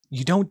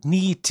You don't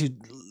need to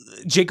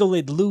jiggle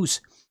it loose.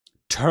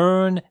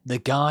 Turn the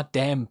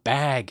goddamn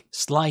bag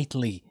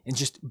slightly and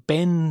just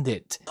bend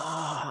it.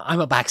 I'm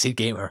a backseat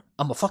gamer.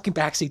 I'm a fucking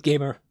backseat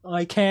gamer.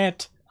 I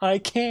can't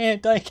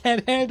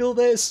handle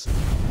this.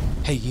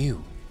 Hey,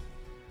 you.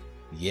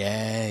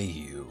 Yeah,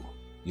 you.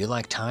 You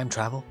like time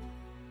travel?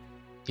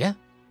 Yeah?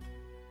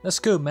 That's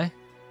good, man.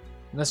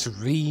 That's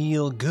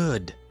real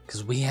good.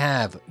 Because we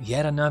have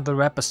yet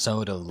another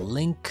episode of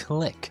Link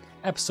Click.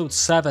 Episode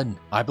 7.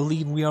 I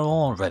believe we are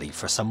all ready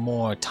for some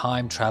more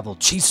time travel.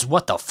 Jesus,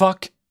 what the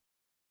fuck?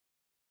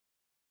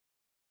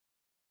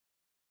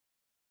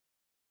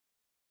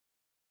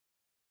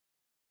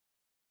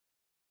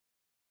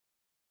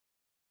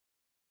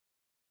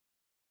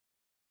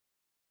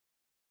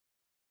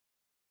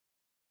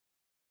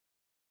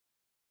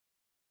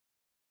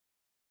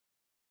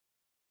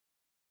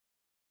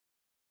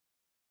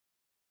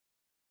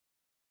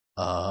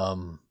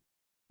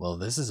 Well,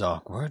 this is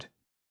awkward.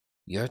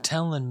 You're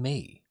telling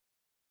me.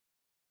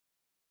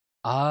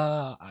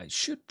 I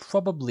should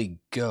probably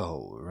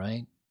go,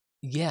 right?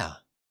 Yeah.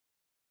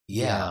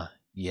 Yeah.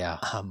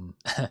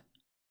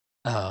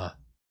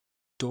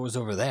 Doors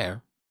over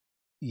there.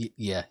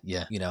 Yeah,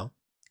 you know?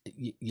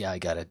 Yeah, I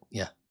got it.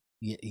 Yeah.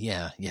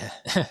 Yeah. Yeah.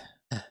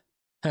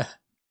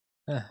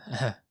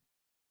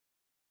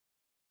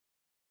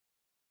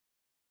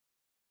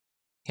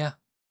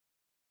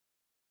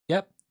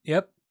 Yep.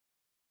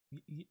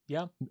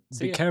 Yeah.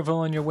 Be careful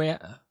on your way.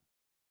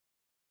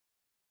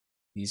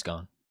 He's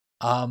gone.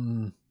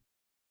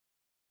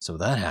 So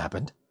that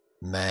happened.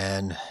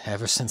 Man,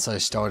 ever since I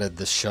started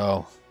this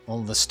show,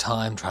 all this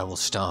time travel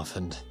stuff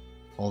and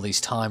all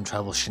these time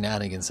travel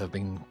shenanigans have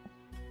been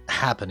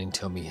happening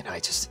to me, and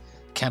I just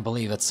can't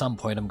believe at some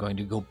point I'm going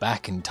to go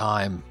back in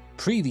time.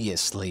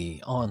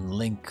 Previously on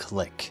Link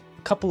Click,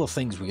 a couple of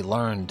things we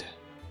learned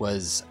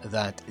was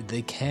that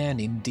they can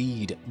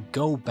indeed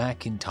go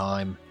back in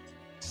time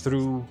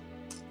through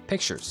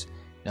pictures.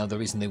 Now, the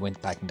reason they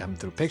went back in time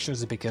through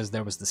pictures is because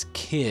there was this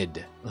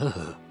kid.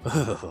 I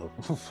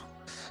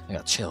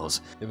got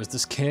chills. There was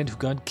this kid who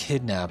got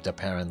kidnapped,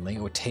 apparently,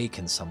 or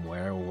taken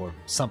somewhere, or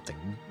something.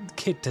 The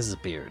kid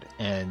disappeared,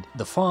 and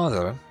the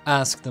father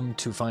asked them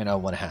to find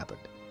out what happened.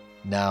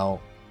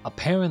 Now,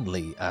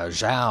 apparently,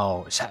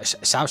 Xiao,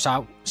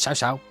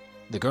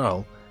 the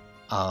girl,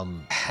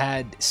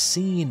 had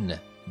seen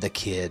the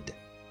kid,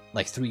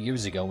 like 3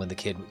 years ago when the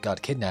kid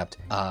got kidnapped,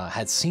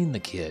 had seen the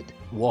kid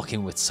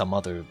walking with some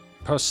other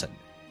person.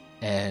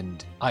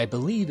 And I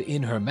believe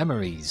in her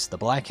memories, the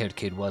black-haired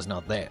kid was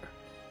not there,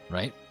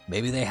 right?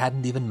 Maybe they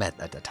hadn't even met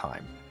at the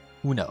time.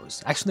 Who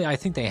knows? Actually, I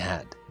think they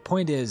had. The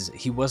point is,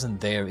 he wasn't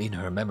there in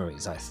her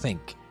memories, I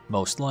think.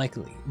 Most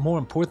likely. More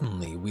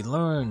importantly, we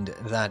learned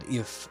that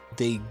if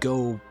they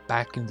go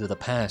back into the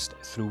past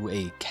through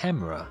a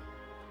camera,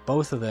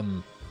 both of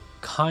them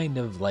kind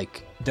of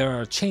like, there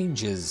are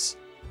changes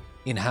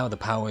in how the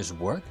powers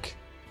work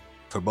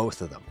for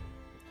both of them.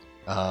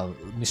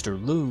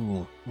 Mr.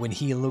 Lu, when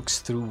he looks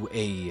through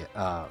a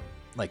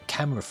like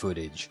camera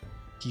footage,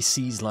 he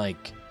sees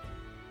like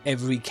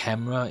every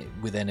camera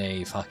within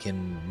a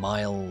fucking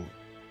mile,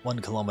 1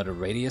 kilometer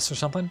radius or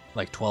something,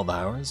 like 12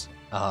 hours.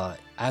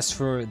 As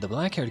for the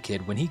black-haired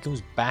kid, when he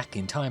goes back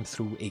in time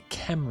through a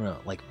camera,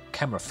 like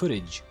camera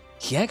footage,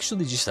 he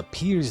actually just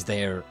appears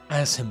there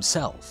as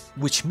himself,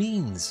 which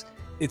means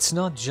it's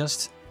not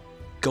just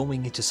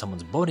going into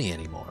someone's body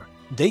anymore.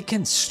 They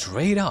can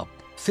straight up,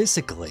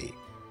 physically,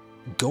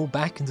 go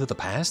back into the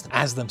past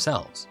as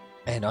themselves.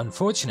 And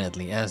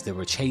unfortunately, as they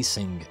were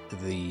chasing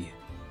the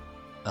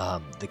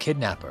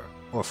kidnapper,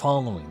 or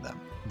following them,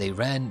 they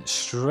ran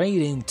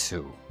straight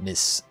into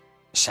Miss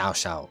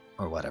Xiao,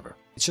 or whatever.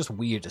 It's just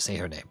weird to say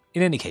her name.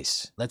 In any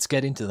case, let's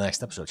get into the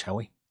next episode, shall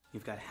we?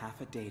 You've got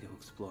half a day to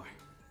explore.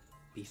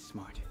 Be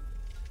smart.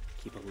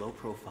 Keep a low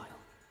profile,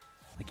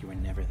 like you were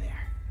never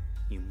there.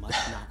 You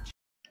must not...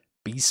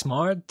 Be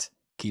smart,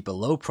 keep a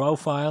low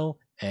profile,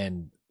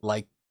 and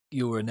like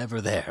you were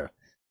never there.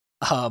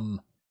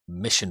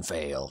 Mission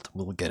failed.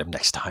 We'll get him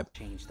next time.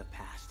 Change the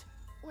past.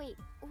 Wait,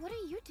 what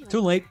are you doing?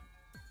 Too late.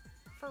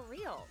 For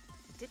real?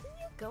 Didn't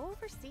you go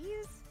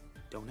overseas?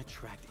 Don't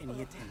attract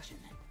any attention.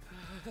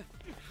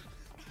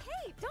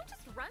 Hey, don't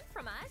just run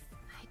from us.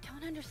 I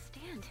don't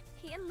understand.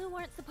 He and Lou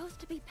aren't supposed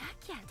to be back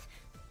yet.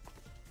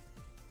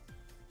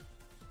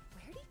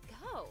 Where'd he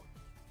go?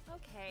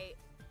 Okay,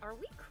 are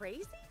we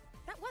crazy?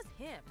 That was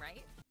him,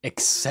 right?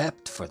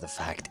 Except for the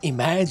fact,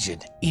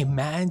 imagine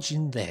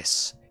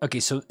this. Okay,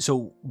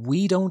 so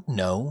we don't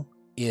know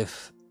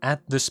if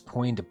at this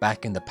point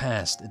back in the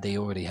past they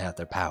already had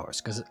their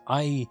powers, because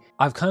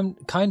I've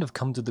kind of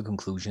come to the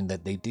conclusion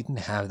that they didn't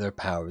have their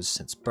powers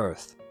since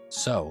birth.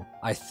 So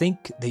I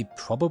think they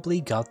probably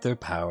got their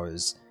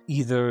powers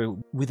either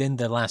within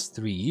the last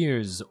 3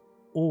 years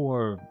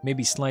or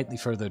maybe slightly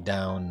further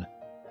down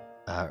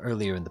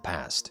earlier in the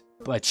past.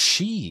 But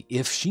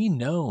if she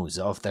knows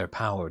of their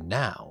power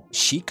now,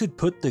 she could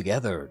put 2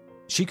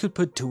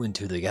 and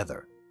 2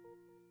 together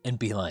and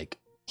be like,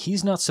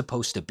 he's not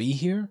supposed to be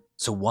here,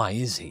 so why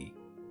is he?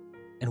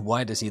 And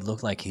why does he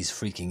look like he's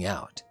freaking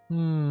out?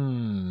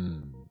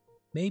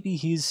 maybe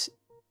he's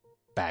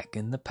back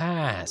in the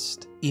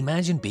past.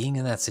 Imagine being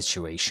in that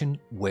situation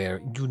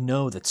where you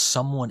know that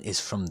someone is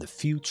from the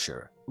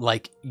future.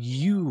 Like,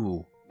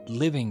 you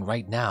living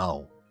right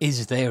now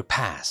is their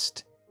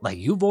past. Like,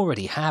 you've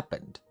already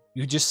happened.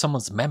 You're just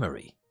someone's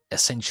memory,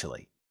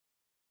 essentially.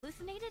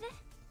 Hallucinated it?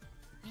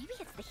 Maybe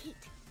it's the heat.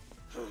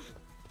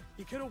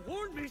 You could have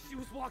warned me she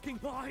was walking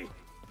by!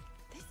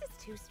 This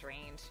is too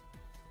strange.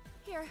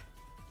 Here,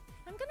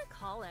 I'm gonna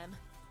call him.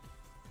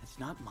 It's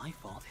not my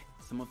fault.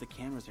 Some of the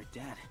cameras are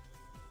dead.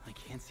 I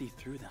can't see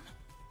through them.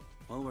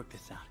 We'll work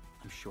this out,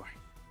 I'm sure.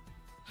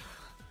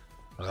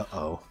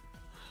 Uh-oh.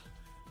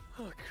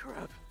 Oh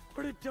crap,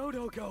 where did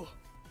Dodo go?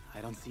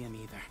 I don't see him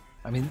either.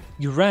 I mean,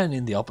 you ran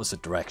in the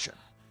opposite direction.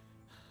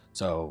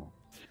 So...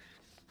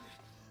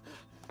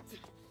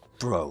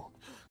 Bro,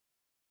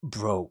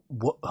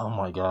 what? Oh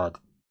my god.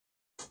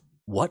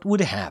 What would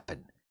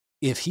happen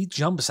if he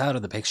jumps out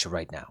of the picture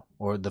right now?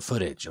 Or the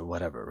footage, or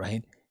whatever,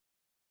 right?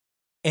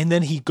 And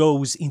then he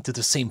goes into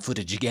the same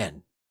footage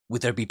again.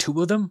 Would there be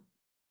two of them?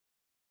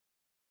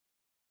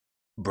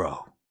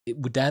 Bro,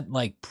 would that,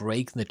 like,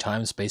 break the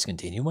time-space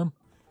continuum?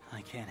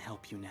 I can't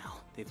help you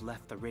now. They've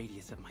left the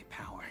radius of my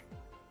power.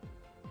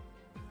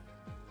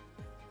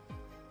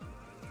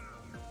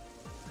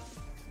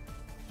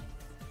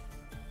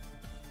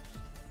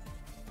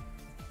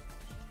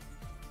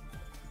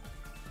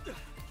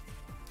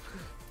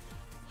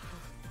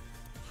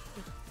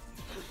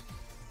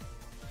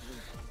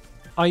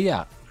 Oh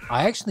yeah,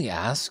 I actually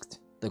asked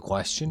the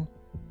question,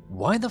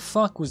 why the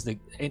fuck was the...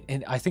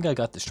 And I think I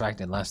got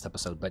distracted in last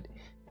episode, but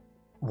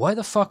why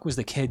the fuck was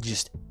the kid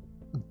just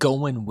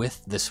going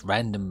with this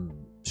random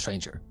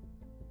stranger?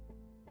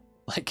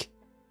 Like...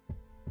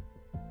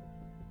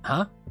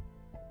 Huh?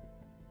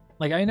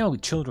 Like, I know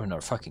children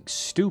are fucking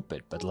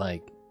stupid, but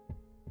like...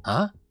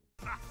 Huh?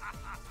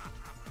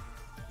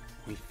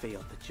 We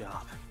failed the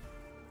job.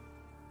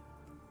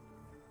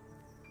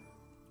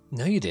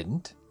 No, you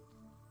didn't.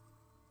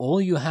 All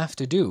you have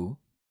to do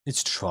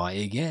is try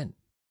again.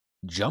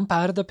 Jump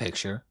out of the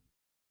picture,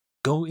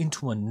 go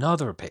into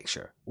another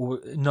picture, or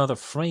another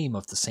frame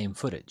of the same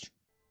footage.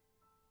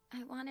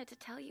 I wanted to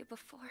tell you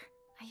before.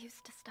 I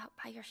used to stop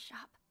by your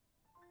shop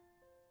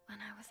when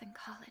I was in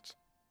college.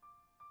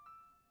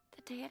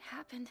 The day it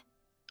happened.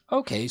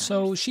 Okay,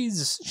 so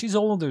she's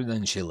older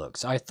than she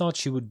looks. I thought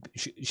she would.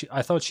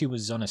 I thought she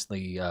was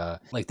honestly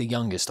like the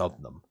youngest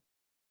of them,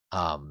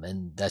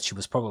 and that she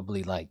was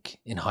probably like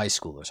in high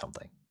school or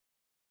something.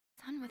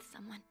 Done with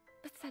someone,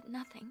 but said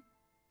nothing.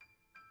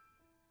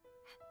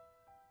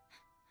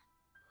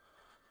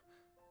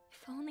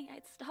 If only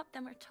I'd stopped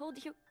them or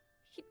told you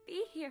he'd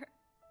be here.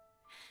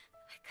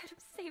 I could have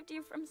saved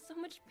you from so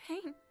much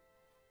pain.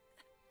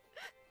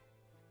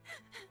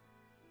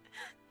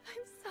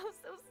 I'm so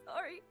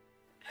sorry.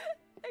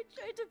 I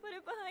tried to put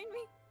it behind me.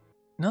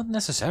 Not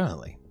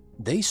necessarily.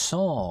 They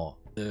saw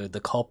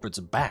the culprit's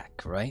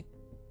back, right?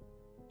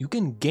 You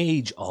can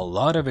gauge a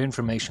lot of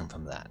information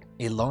from that.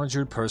 A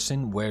larger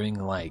person wearing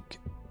like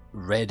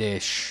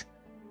reddish,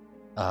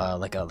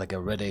 like a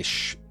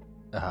reddish,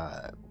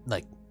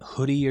 like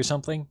hoodie or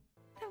something.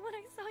 And when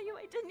I saw you,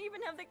 I didn't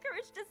even have the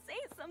courage to say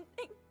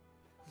something.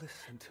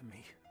 Listen to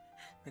me.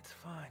 It's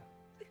fine.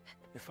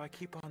 If I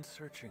keep on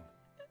searching,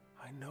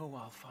 I know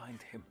I'll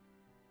find him.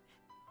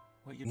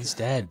 What you He's just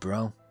dead, said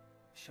bro.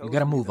 shows You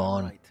gotta me move that I'm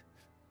on. right.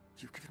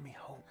 You've given me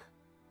hope.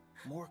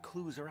 More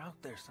clues are out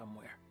there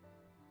somewhere.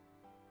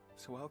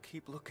 So I'll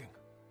keep looking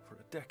for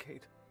a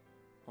decade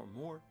or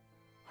more.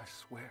 I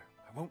swear,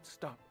 I won't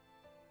stop.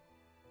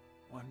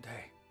 One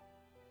day,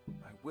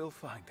 I will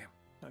find him.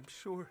 I'm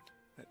sure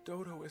that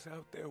Dodo is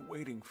out there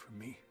waiting for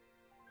me,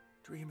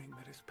 dreaming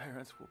that his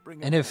parents will bring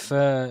him And if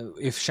home.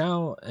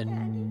 Xiao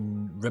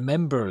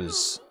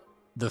remembers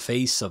the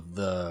face of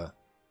the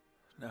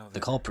Now the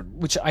then, culprit,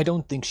 which I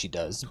don't think she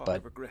does, talk but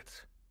of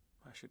regrets.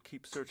 I should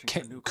keep searching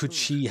for new could clues.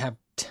 she have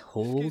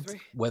told Excuse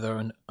me?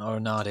 whether or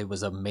not it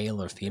was a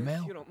male or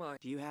female? If you don't mind.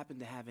 Do you happen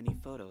to have any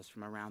photos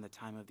from around the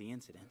time of the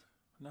incident?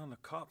 None the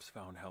cops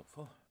found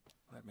helpful.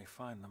 Let me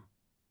find them.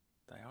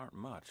 They aren't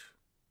much,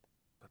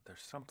 but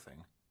there's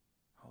something.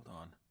 Hold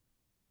on.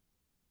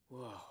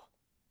 Whoa.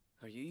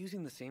 Are you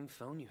using the same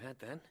phone you had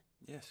then?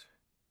 Yes.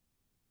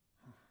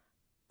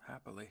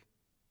 Happily.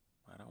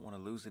 I don't want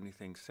to lose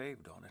anything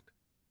saved on it.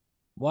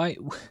 Why?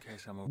 In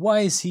case I'm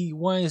Why is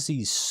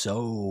he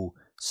so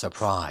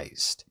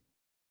surprised?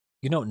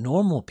 You know,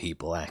 normal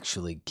people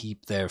actually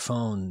keep their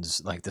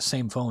phones, like the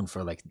same phone,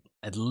 for like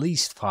at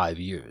least 5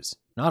 years.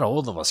 Not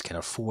all of us can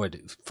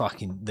afford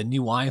fucking the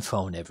new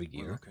iPhone every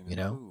We're year, looking you at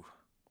know? clue.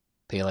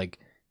 Pay like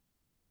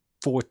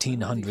When were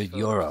these €1,400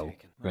 photos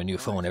taken? for a new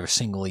phone Right. every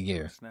single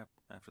year. Snap.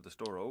 After the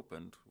store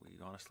opened, we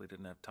honestly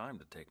didn't have time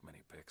to take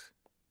many pics.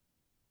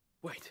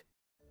 Wait.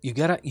 You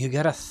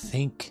gotta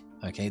think,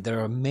 okay?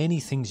 There are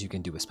many things you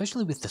can do,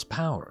 especially with this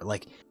power.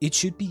 Like, it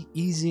should be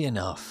easy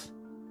enough.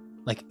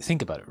 Like,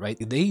 think about it, right?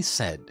 They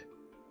said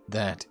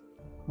that,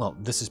 well,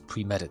 this is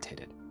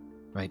premeditated,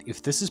 right?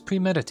 If this is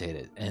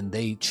premeditated and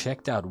they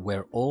checked out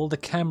where all the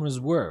cameras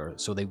were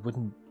so they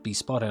wouldn't be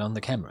spotted on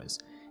the cameras,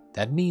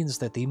 That means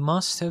that they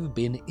must have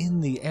been in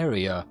the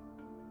area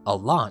a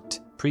lot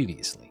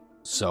previously.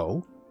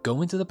 So,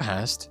 go into the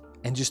past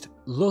and just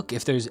look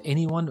if there's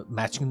anyone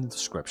matching the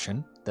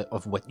description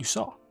of what you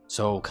saw.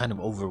 So, kind of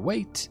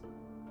overweight,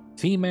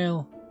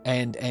 female,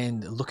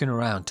 and looking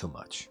around too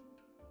much,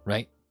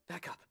 right?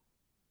 Back up.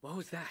 What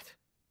was that?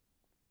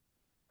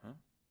 Huh?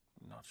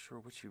 Not sure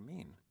what you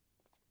mean.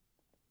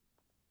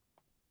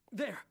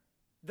 There!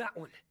 That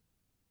one!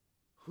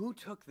 Who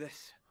took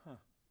this? Huh.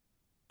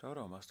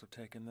 Dodo must have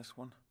taken this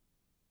one.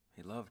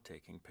 He loved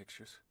taking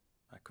pictures.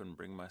 I couldn't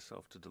bring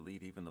myself to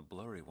delete even the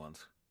blurry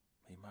ones.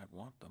 He might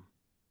want them.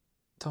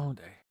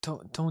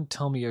 Don't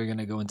tell me you're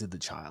gonna go into the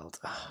child.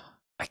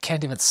 I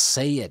can't even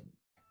say it.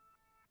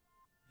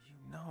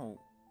 You know,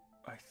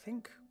 I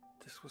think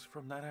this was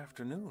from that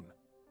afternoon.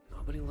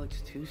 Nobody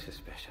looks too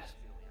suspicious.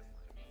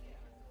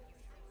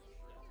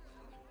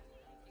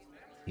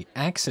 He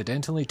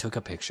accidentally took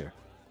a picture.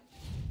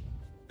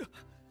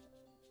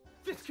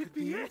 This could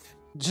be it!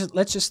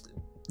 Let's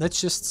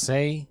just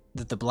say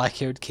that the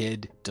black-haired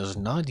kid does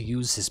not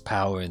use his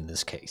power in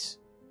this case.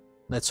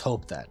 Let's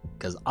hope that,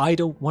 because I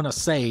don't want to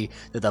say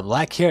that the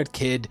black-haired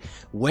kid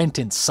went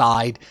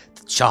inside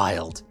the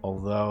child.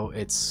 Although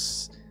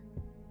it's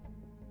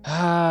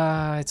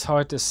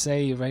hard to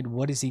say, right?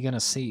 What is he gonna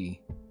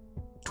see?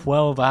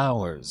 12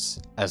 hours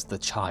as the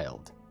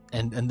child.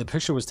 And the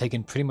picture was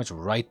taken pretty much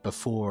right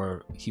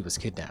before he was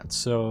kidnapped.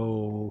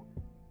 So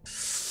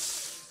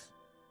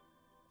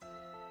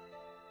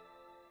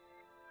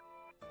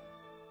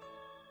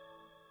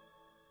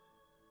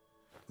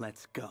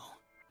Let's go.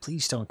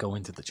 please don't go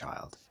into the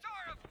child.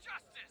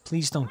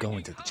 Please don't go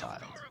into the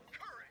child.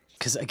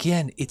 Because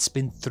again, it's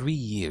been 3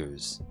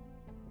 years.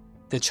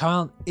 The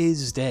child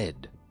is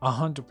dead.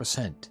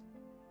 100%.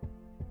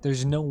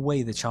 There's no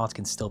way the child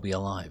can still be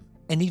alive.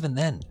 And even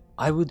then,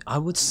 I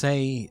would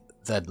say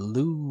that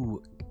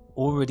Lou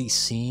already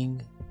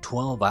seeing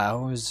 12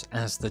 hours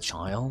as the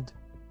child,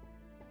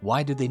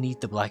 why do they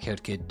need the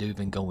black-haired kid to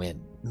even go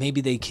in?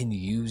 Maybe they can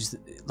use,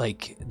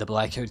 like, the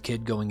black-haired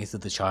kid going into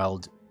the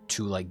child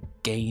to, like,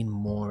 gain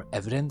more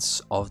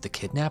evidence of the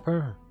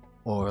kidnapper?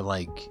 Or,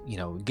 like, you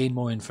know, gain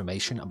more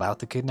information about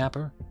the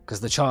kidnapper?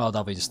 Because the child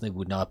obviously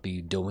would not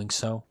be doing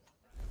so.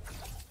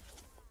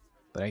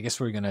 But I guess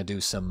we're gonna do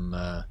some,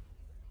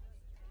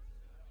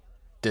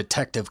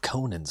 Detective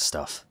Conan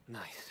stuff.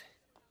 Nice.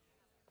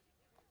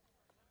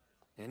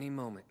 Any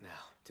moment now,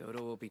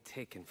 Dodo will be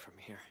taken from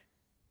here.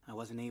 I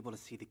wasn't able to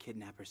see the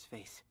kidnapper's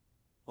face,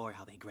 or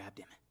how they grabbed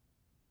him.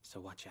 So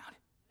watch out.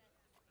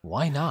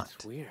 Why not?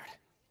 It's weird.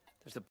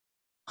 There's a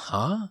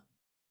Huh?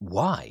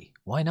 Why?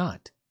 Why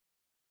not?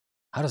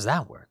 How does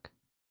that work?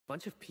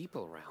 bunch of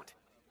people around.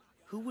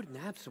 Who would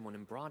nab someone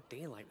in broad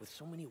daylight with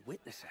so many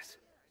witnesses?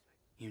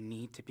 You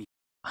need to be...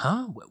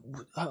 Huh?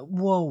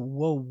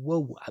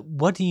 Whoa.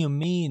 What do you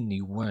mean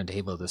you weren't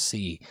able to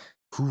see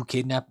who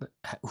kidnapped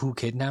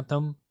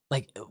them?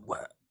 Like,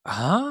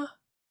 huh?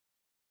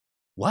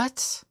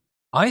 What?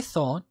 I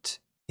thought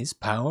his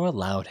power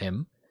allowed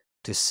him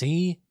to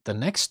see the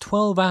next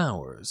 12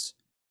 hours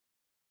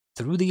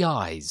through the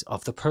eyes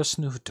of the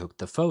person who took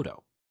the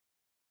photo.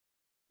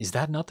 Is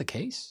that not the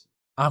case?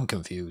 I'm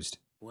confused.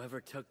 Whoever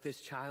took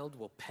this child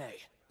will pay.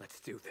 Let's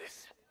do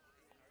this.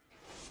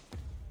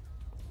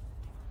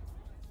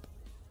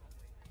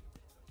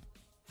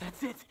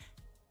 That's it!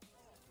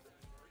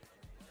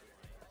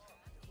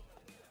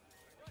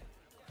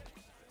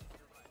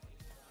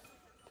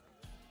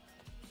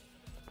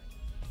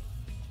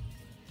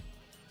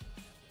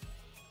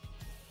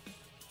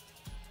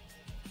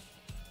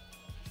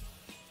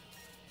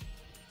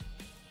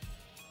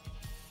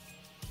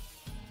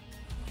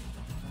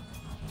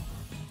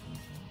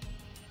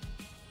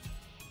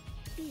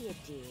 Be a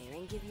dear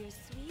and give your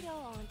sweet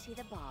old auntie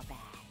the ball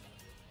back.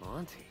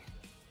 Monty?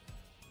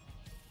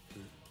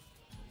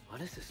 Why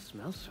does this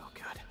smell so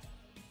good?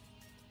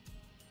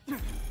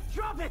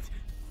 Drop it!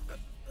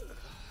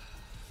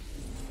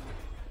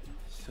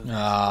 So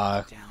Ah,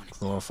 that's down.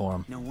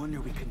 chloroform. No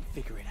wonder we couldn't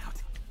figure it out.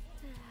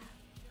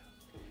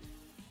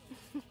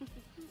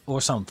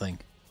 Or something.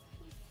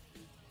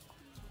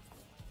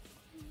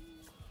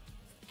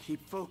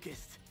 Keep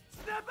focused.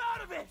 Snap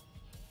out of it!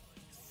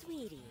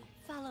 Sweetie,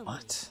 follow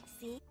What?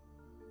 me. See?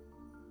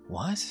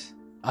 What?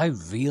 I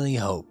really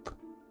hope.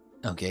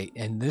 Okay,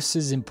 and this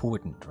is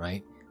important,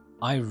 right?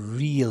 I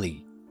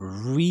really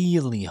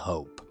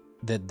hope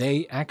that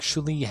they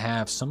actually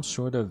have some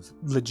sort of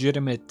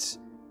legitimate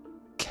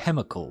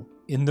chemical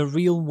in the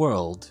real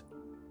world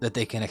that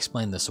they can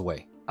explain this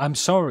away. I'm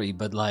sorry,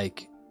 but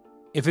like,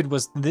 if it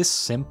was this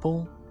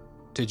simple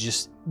to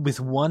just, with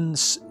one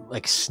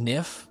like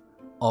sniff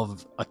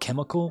of a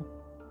chemical,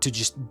 to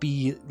just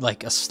be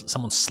like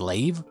someone's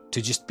slave,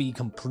 to just be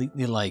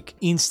completely like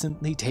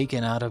instantly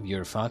taken out of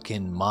your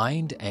fucking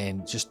mind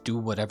and just do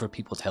whatever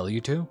people tell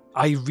you to.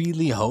 I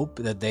really hope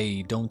that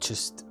they don't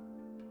just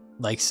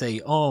like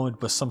say, oh,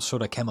 it was some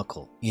sort of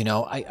chemical. You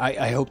know,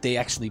 I hope they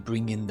actually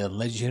bring in the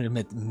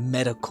legitimate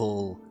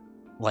medical,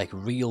 like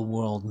real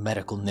world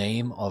medical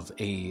name of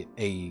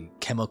a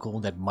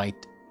chemical that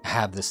might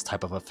have this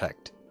type of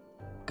effect.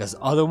 Because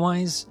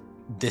otherwise,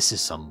 this is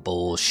some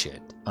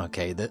bullshit,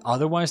 okay?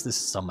 Otherwise, this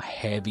is some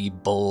heavy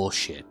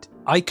bullshit.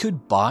 I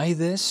could buy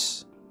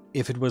this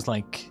if it was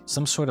like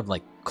some sort of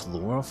like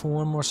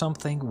chloroform or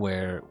something,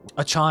 where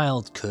a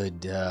child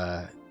could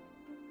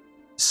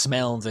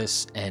smell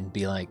this and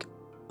be like,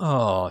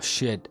 oh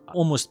shit,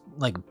 almost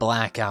like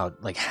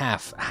blackout, like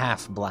half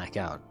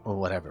blackout or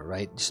whatever,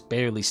 right? Just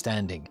barely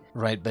standing,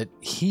 right? But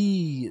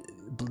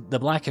the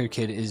black-haired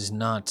kid is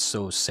not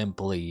so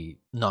simply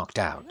knocked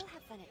out, We'll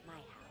have fun at my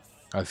house.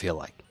 I feel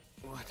like.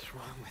 What's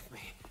wrong with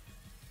me?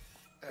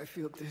 I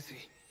feel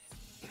dizzy.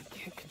 I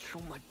can't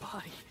control my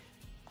body.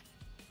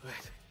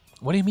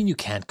 What do you mean you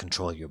can't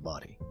control your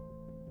body?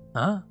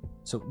 Huh?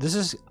 So this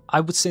is,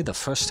 I would say, the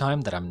first time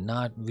that I'm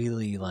not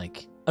really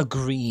like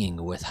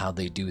agreeing with how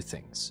they do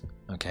things,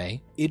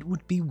 okay? It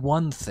would be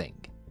one thing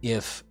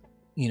if,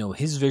 you know,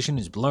 his vision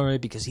is blurry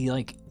because he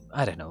like,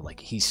 I don't know, like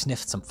he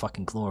sniffed some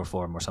fucking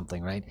chloroform or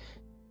something, right?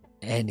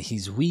 And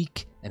he's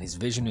weak and his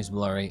vision is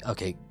blurry.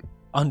 Okay,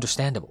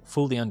 understandable,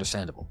 fully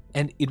understandable.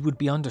 And it would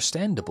be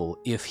understandable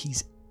if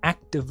he's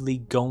actively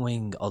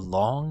going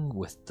along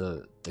with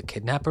the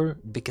kidnapper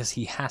because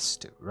he has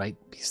to, right?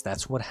 Because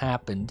that's what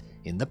happened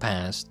in the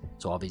past,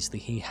 so obviously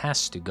he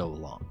has to go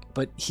along.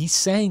 But he's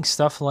saying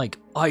stuff like,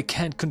 I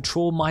can't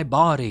control my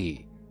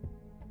body.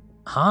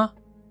 Huh?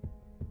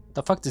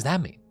 The fuck does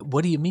that mean?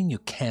 What do you mean you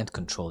can't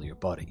control your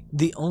body?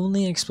 The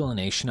only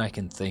explanation I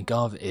can think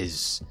of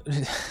is,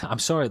 I'm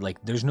sorry,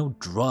 like there's no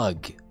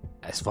drug,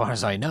 as far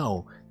as I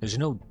know, there's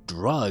no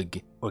drug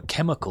or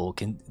chemical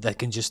that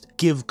can just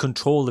give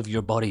control of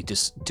your body to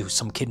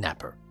some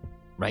kidnapper,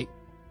 right?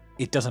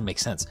 It doesn't make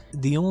sense.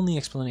 The only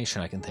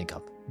explanation I can think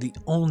of, the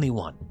only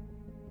one,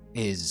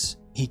 is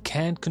he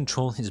can't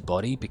control his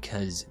body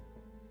because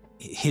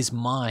his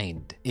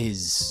mind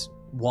is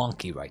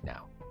wonky right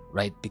now,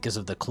 right? Because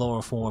of the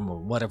chloroform or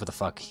whatever the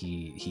fuck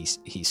he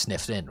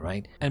sniffed in,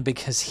 right? And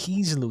because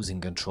he's losing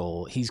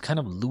control, he's kind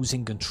of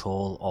losing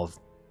control of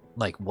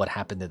like what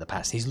happened in the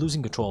past. He's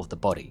losing control of the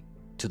body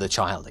to the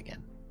child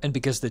again. And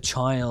because the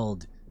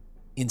child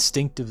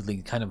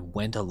instinctively kind of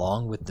went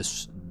along with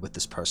this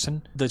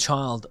person, the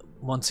child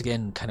once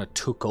again kind of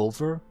took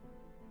over.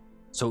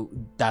 So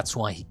that's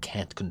why he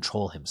can't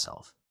control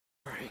himself.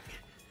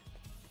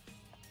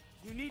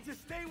 You need to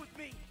stay with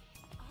me.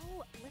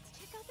 Oh, let's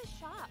check out the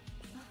shop.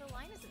 The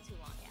line isn't too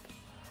long yet.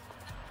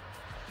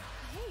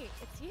 Hey,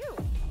 it's you.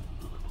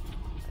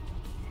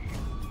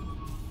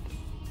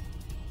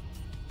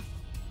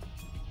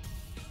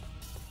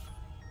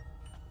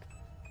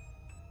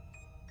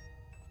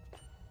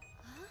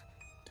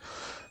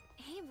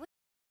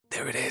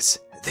 There it is.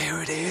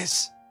 There it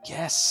is.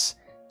 Yes.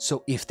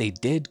 So if they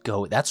did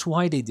go, that's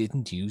why they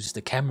didn't use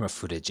the camera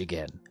footage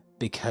again.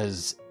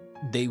 Because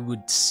they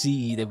would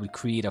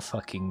create a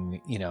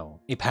fucking, you know,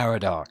 a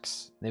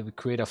paradox. They would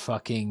create a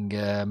fucking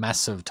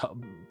massive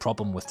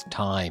problem with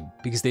time.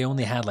 Because they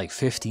only had like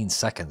 15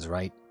 seconds,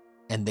 right?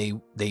 And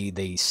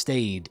they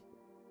stayed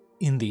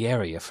in the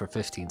area for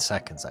 15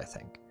 seconds, I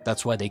think.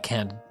 That's why they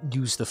can't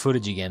use the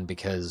footage again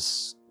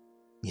because,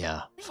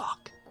 yeah,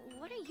 fuck.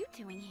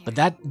 Doing here? But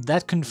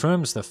that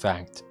confirms the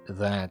fact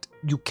that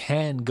you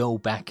can go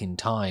back in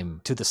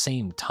time to the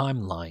same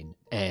timeline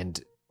and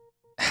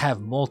have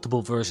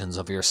multiple versions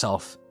of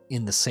yourself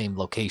in the same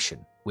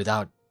location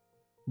without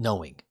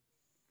knowing.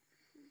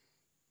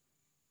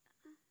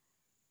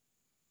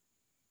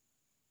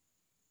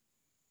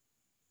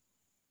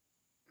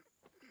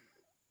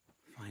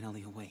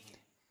 Finally awake.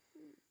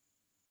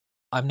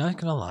 I'm not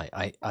gonna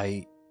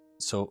lie,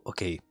 so,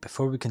 okay,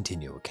 before we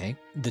continue, okay?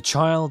 The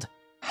child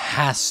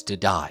has to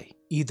die.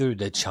 Either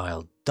the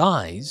child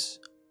dies,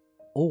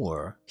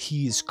 or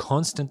he is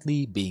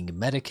constantly being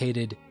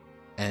medicated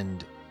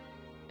and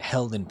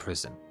held in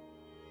prison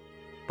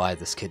by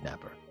this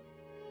kidnapper.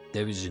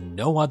 There is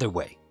no other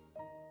way,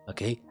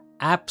 okay?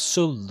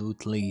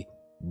 Absolutely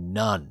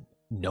none.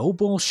 No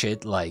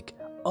bullshit like,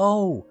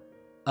 oh,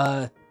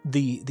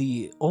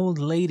 the old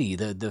lady,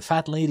 the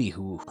fat lady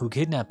who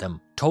kidnapped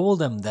them told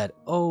them that,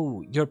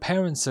 oh, your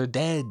parents are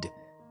dead.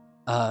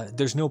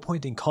 There's no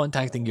point in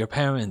contacting your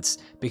parents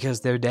because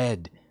they're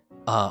dead.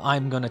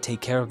 I'm gonna take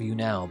care of you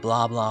now,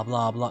 blah, blah,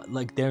 blah, blah.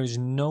 Like,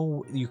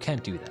 you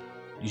can't do that.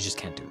 You just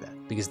can't do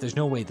that. Because there's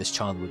no way this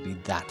child would be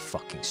that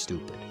fucking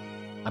stupid.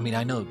 I mean,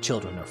 I know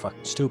children are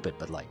fucking stupid,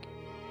 but like,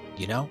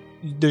 you know?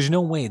 There's no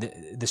way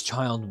that this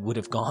child would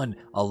have gone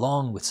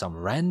along with some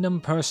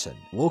random person,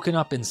 woken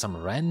up in some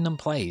random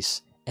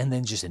place, and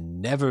then just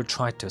never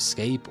tried to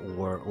escape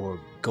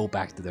or go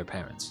back to their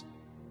parents.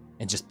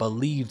 And just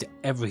believed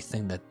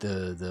everything that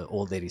the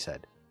old lady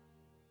said.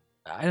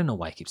 I don't know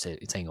why I keep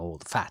saying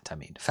old. Fat, I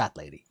mean. Fat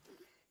lady.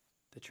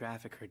 The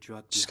trafficker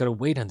drug. Just gotta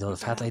wait until the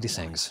fat lady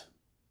sings.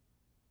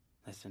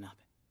 Listen up.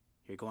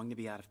 You're going to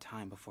be out of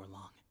time before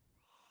long.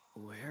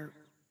 Where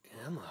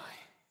am I?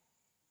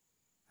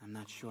 I'm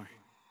not sure.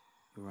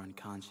 You were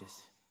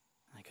unconscious.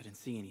 I couldn't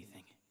see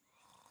anything.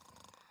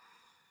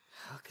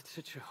 How could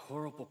such a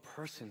horrible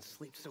person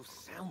sleep so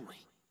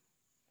soundly?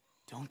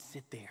 Don't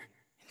sit there.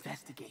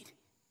 Investigate.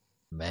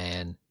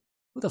 Man,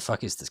 who the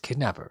fuck is this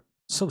kidnapper?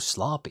 So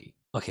sloppy.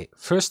 Okay,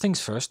 first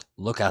things first,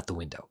 look out the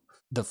window.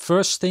 The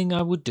first thing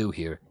I would do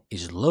here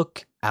is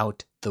look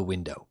out the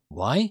window.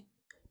 Why?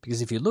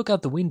 Because if you look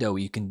out the window,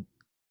 you can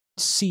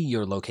see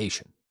your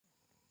location.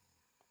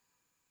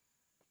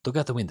 Look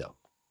out the window.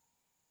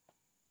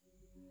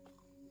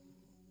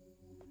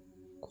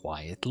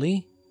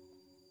 Quietly.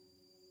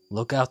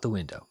 Look out the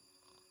window.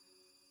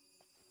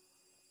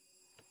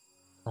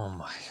 Oh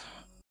my.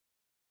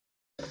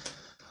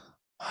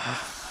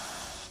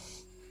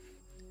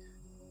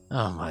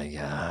 Oh my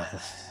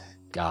god.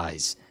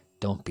 Guys,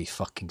 don't be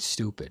fucking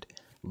stupid.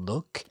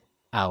 Look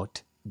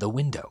out the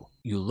window.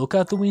 You look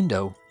out the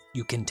window,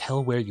 you can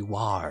tell where you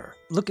are.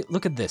 Look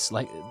at this.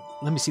 Like,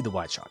 let me see the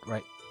wide shot,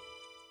 right?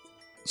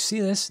 You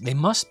see this? They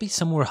must be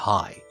somewhere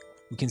high.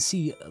 You can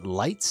see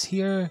lights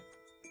here,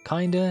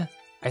 kinda,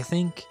 I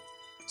think.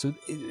 So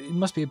it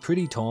must be a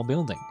pretty tall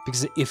building.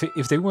 Because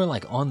if they were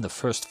like on the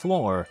first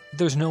floor,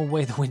 there's no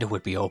way the window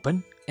would be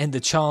open, and the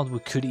child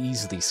could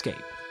easily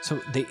escape. So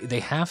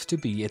they have to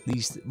be at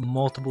least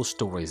multiple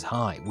stories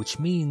high, which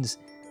means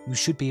you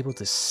should be able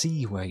to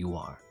see where you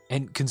are.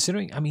 And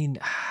considering, I mean,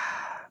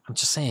 I'm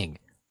just saying,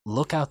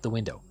 look out the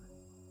window.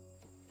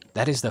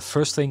 That is the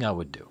first thing I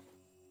would do.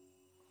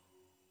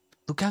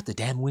 Look out the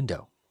damn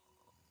window.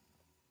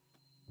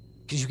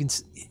 Because you can,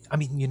 I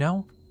mean, you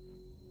know,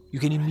 you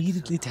can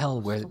immediately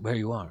tell where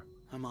you are.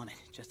 I'm on it.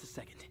 Just a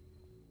second.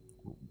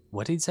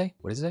 What did he say?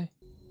 What did he say?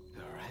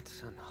 The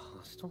Ratson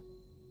Hostel?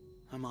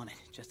 I'm on it.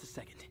 Just a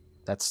second.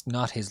 That's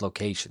not his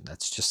location.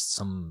 That's just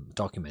some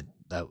document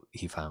that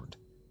he found.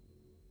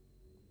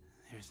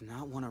 There's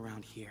not one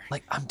around here.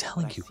 Like, I'm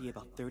telling you. I see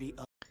about 30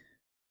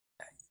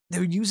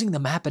 They're using the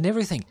map and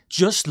everything.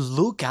 Just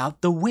look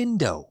out the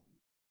window.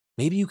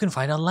 Maybe you can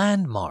find a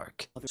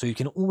landmark. So you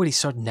can already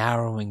start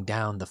narrowing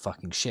down the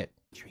fucking shit.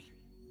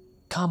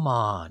 Come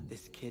on.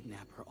 This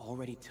kidnapper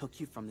already took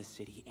you from the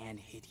city and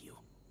hid you.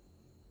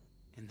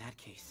 In that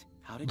case,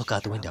 how did Look she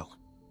out the travel? window.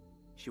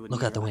 She would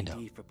Look need out the her window.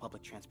 ID for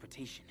public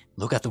transportation.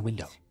 Look out the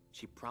window.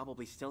 She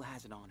probably still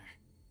has it on her.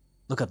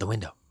 Look out the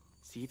window.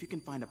 See if you can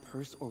find a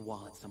purse or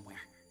wallet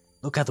somewhere.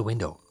 Look out the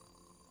window.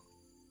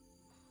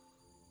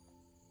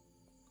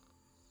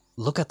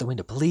 Look out the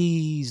window.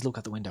 Please look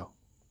out the window.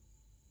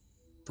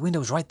 The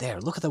window's right there.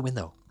 Look at the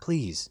window.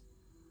 Please.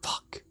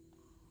 Fuck.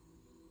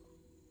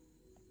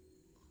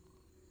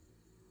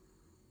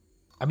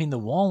 I mean, the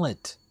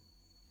wallet.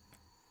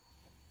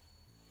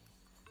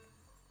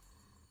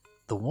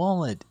 The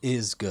wallet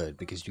is good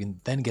because you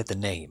can then get the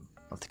name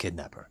of the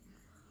kidnapper.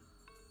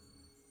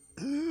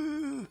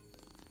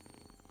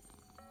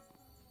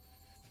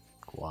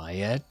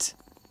 Quiet.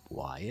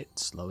 Quiet.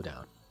 Slow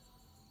down.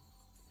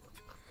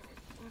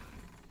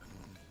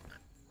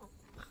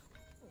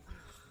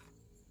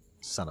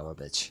 Son of a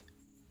bitch.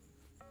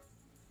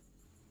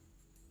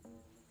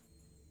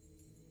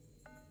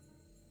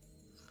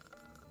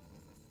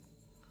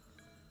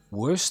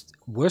 Worst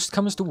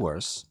comes to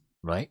worst,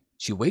 right?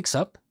 She wakes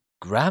up,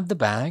 grab the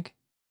bag,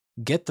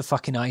 get the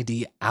fucking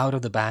ID out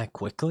of the bag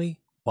quickly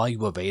while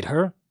you evade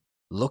her,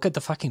 look at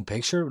the fucking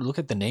picture, look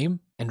at the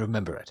name, and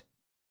remember it.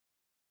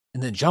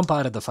 And then jump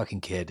out of the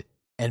fucking kid,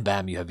 and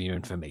bam, you have your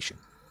information.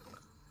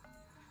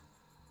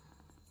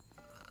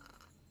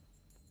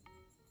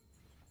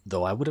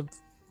 Though I would have...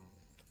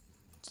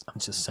 I'm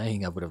just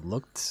saying I would have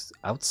looked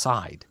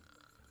outside.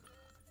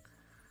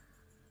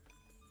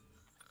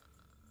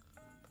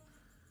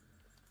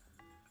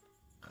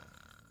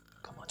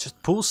 Come on,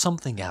 just pull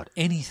something out.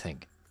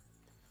 Anything.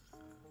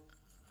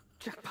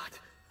 Jackpot.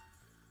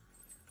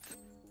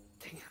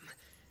 Damn.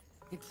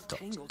 It's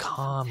tangled.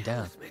 Calm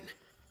down.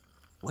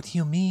 What do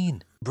you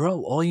mean?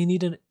 Bro, all you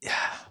need to...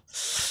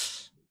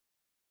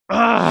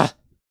 Ah!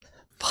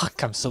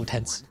 Fuck, I'm so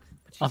tense.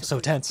 I'm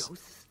so tense.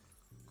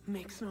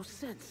 Makes no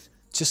sense.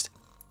 Just...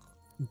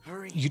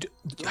 Hurry.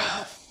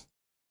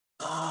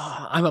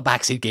 I'm a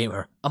backseat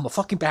gamer. I'm a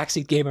fucking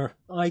backseat gamer.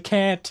 I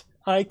can't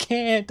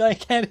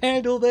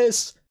handle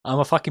this. I'm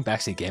a fucking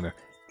backseat gamer.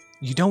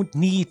 You don't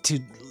need to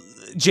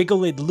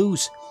jiggle it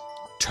loose.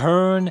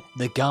 Turn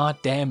the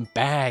goddamn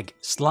bag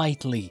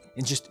slightly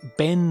and just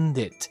bend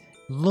it.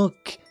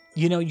 Look,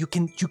 you know, you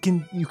can, you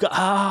don't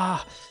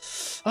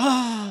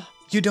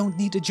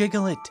need to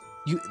jiggle it.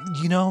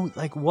 You know,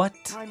 like what?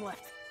 Time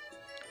left.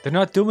 They're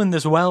not doing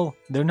this well.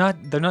 They're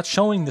not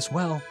showing this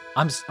well.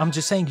 I'm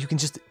just saying you can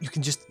just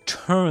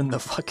turn the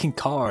fucking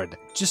card.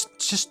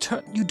 Just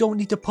turn. You don't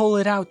need to pull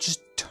it out.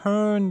 Just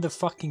turn the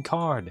fucking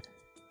card.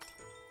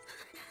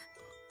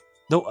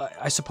 Though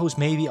I suppose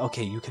maybe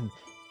okay, you can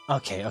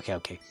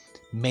okay.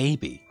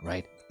 Maybe,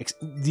 right?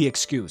 The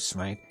excuse,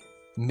 right?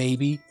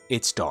 Maybe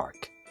it's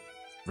dark.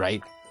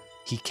 Right?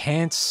 He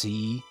can't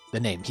see the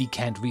name. He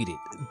can't read it.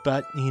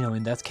 But, you know,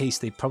 in that case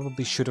they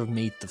probably should have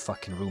made the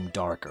fucking room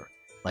darker.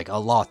 Like a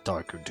lot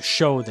darker to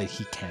show that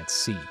he can't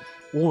see,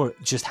 or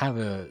just have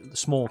a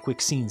small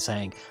quick scene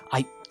saying,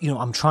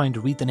 I'm trying to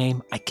read the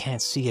name, I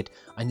can't see it,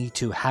 I need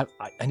to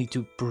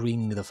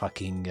bring the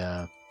fucking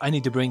I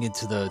need to bring it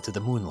to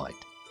the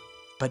moonlight.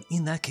 But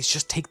in that case,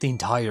 just take the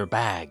entire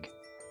bag.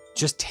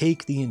 Just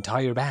take the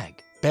entire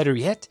bag. Better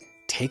yet,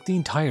 take the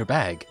entire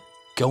bag,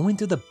 go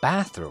into the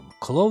bathroom,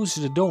 close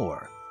the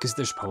door, because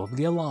there's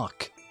probably a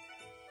lock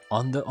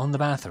on the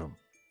bathroom,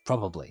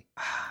 probably.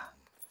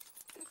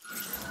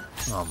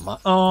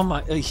 Oh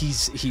my,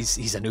 he's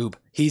a noob.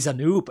 He's a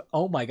noob.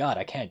 Oh my god,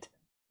 I can't.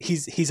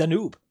 He's a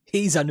noob.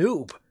 He's a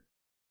noob.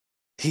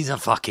 He's a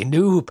fucking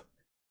noob.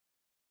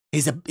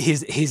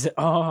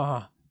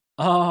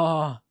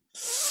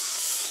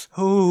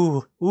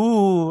 Ooh,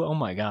 oh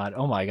my god,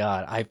 oh my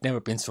god. I've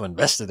never been so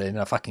invested in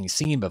a fucking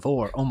scene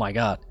before. Oh my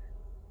god.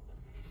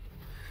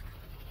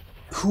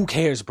 Who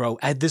cares, bro?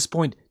 At this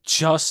point,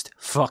 just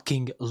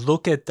fucking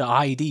look at the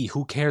ID.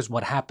 Who cares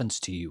what happens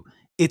to you?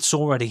 It's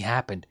already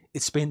happened.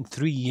 It's been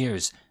 3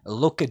 years.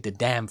 Look at the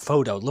damn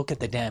photo. Look at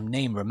the damn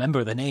name.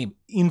 Remember the name.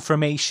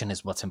 Information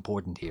is what's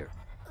important here.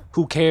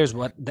 Who cares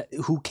what...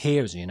 who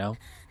cares, you know?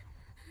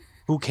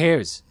 Who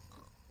cares?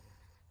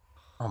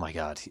 Oh my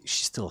god,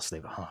 she's still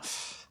asleep. Oh.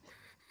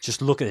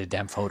 Just look at the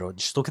damn photo.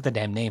 Just look at the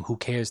damn name. Who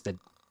cares that...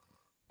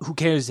 who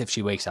cares if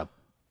she wakes up?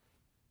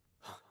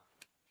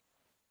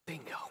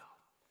 Bingo.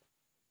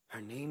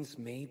 Her name's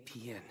May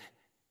Pien.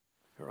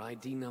 Her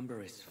ID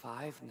number is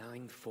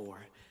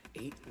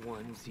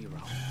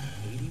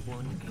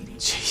 594-810-8180.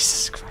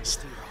 Jesus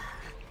Christ.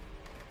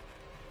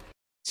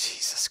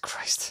 Jesus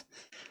Christ.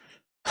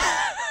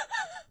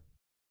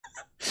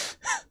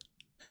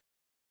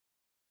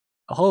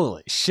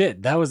 Holy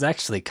shit, that was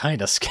actually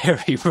kind of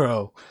scary,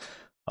 bro.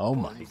 Oh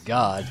my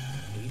god.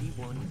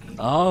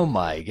 Oh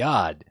my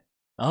god.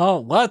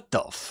 Oh, what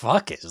the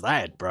fuck is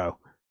that, bro?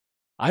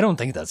 I don't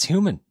think that's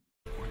human.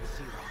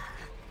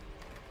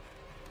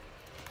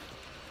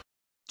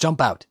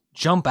 Jump out.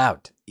 Jump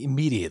out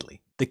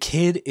immediately. The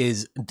kid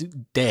is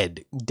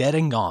dead. Dead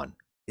and gone.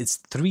 It's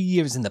 3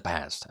 years in the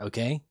past,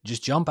 okay?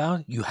 Just jump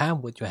out. You have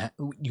what you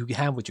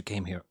have what you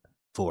came here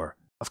for.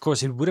 Of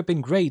course, it would have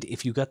been great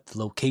if you got the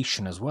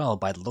location as well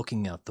by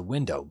looking out the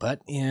window,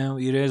 but, you know,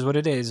 it is what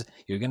it is.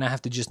 You're gonna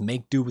have to just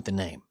make do with the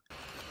name.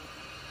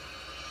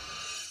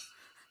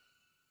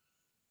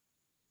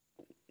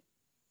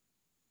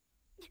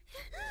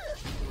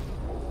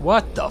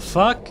 What the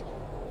fuck?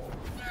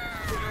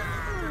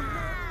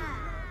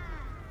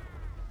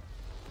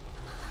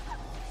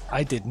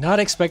 I did not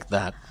expect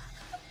that.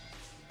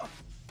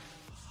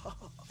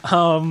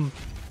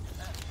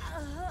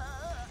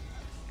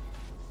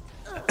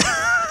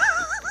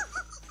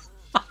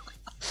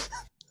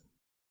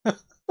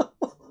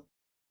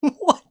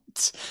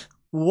 What?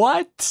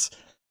 What?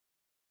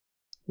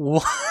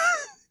 What?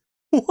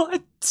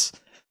 What?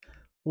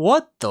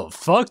 What the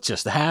fuck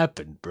just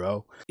happened,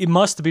 bro? It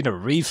must have been a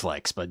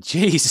reflex, but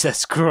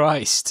Jesus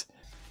Christ.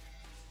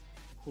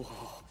 Whoa.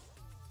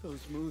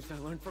 Those moves I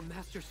learned from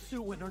Master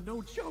Suwin are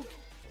no joke.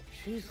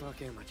 She's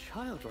lucky I'm a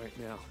child right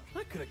now.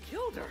 I could have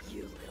killed her,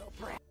 you little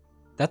brat.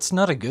 That's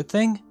not a good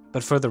thing,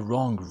 but for the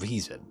wrong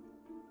reason.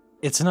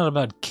 It's not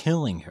about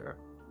killing her.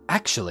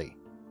 Actually,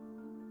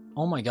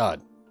 oh my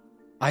god.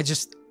 I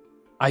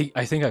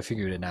think I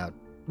figured it out.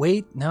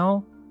 Wait,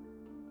 no?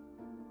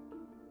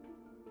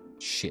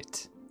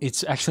 Shit.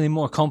 It's actually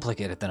more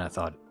complicated than I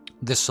thought.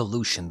 The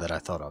solution that I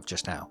thought of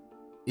just now.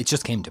 It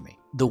just came to me.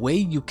 The way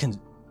you can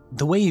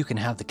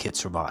have the kid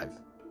survive.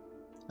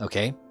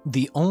 Okay?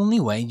 The only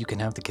way you can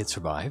have the kid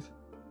survive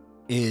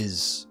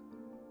is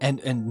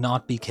and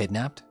not be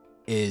kidnapped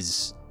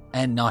is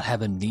and not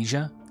have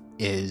amnesia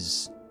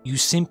is you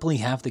simply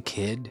have the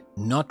kid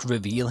not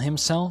reveal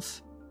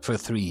himself for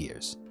 3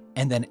 years.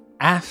 And then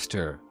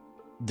after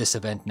this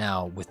event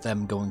now with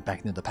them going back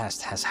into the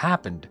past has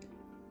happened,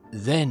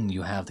 then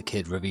you have the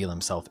kid reveal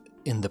himself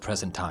in the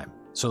present time,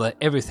 so that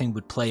everything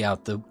would play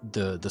out the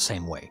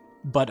same way.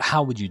 But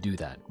how would you do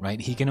that,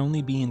 right? He can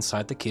only be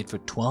inside the kid for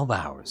 12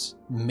 hours.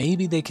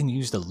 Maybe they can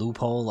use the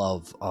loophole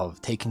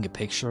of taking a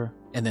picture,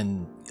 and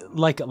then,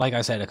 like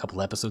I said a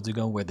couple episodes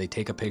ago, where they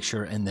take a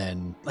picture and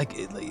then, like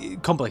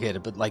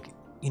complicated, but like,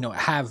 you know,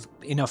 have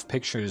enough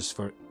pictures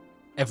for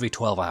every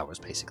 12 hours,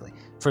 basically,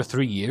 for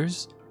 3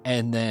 years,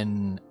 and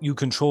then you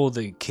control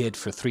the kid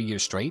for 3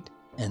 years straight,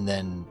 and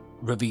then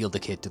reveal the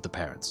kid to the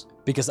parents.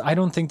 Because I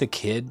don't think the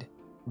kid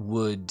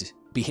would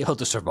be able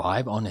to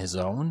survive on his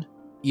own,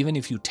 even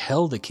if you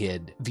tell the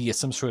kid via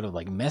some sort of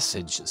like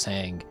message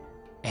saying,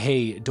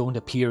 hey, don't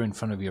appear in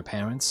front of your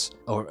parents,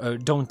 or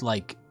don't,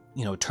 like,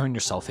 you know, turn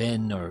yourself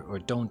in, or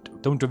don't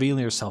reveal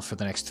yourself for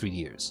the next 3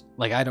 years.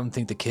 Like, I don't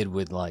think the kid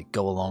would, like,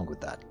 go along with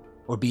that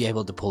or be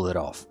able to pull it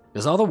off.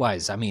 Because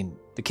otherwise, I mean,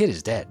 the kid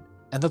is dead.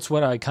 And that's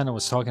what I kind of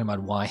was talking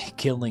about, why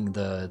killing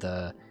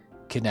the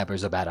kidnapper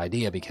is a bad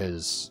idea,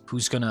 because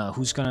who's gonna,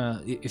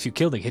 if you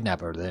kill the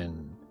kidnapper,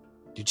 then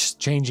you're just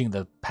changing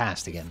the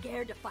past again.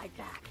 Scared to fight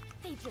back.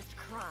 They just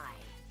cry.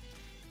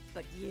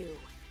 But you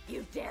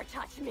dare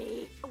touch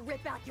me?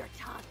 Rip out your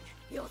tongue.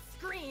 You'll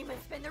scream and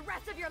spend the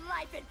rest of your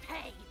life in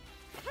pain.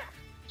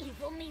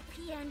 Evil me,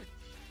 Pien.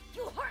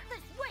 You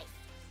heartless waste!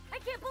 I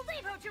can't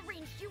believe how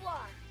deranged you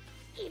are!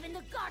 Even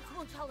the gods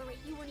won't tolerate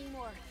you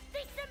anymore.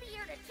 They sent me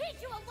here to teach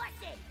you a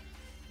lesson!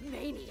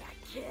 Maniac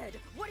kid,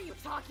 what are you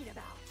talking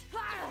about?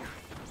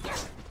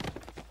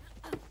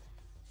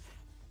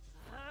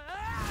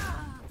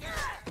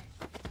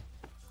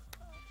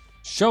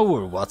 Show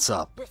her what's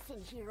up.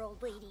 Listen here,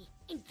 old lady.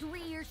 In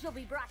 3 years, you'll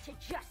be brought to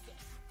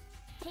justice.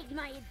 Take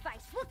my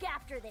advice. Look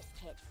after this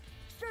kid.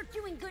 Start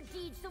doing good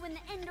deeds so when the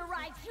end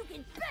arrives, you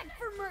can beg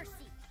for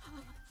mercy.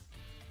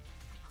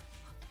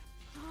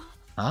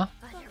 Huh?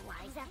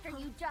 Otherwise, after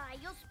you die,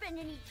 you'll spend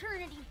an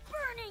eternity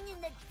burning in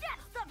the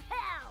depths of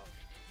hell.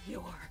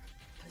 You're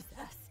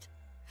possessed.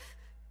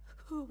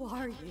 Who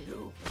are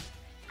you?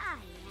 I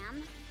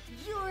am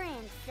your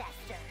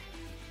ancestor.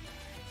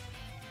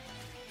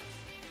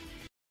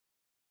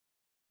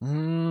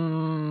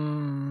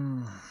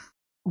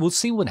 We'll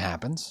see what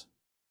happens.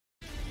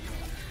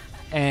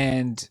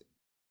 And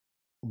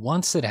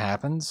once it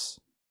happens,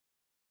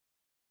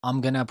 I'm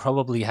gonna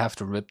probably have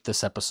to rip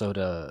this episode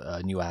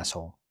a new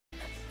asshole.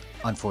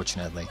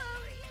 Unfortunately.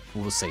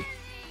 We'll see.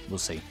 We'll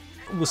see.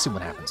 We'll see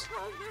what happens.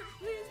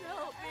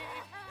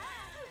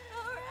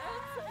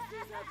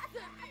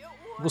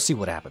 We'll see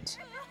what happens.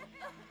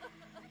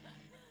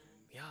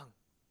 Young,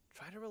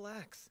 try to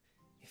relax.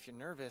 If you're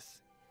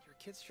nervous, your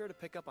kid's sure to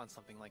pick up on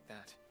something like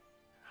that.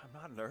 I'm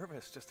not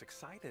nervous, just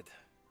excited.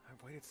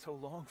 I've waited so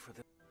long for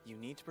this. You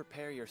need to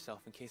prepare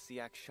yourself in case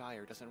the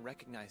Shire doesn't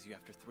recognize you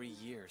after 3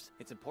 years.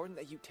 It's important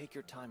that you take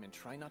your time and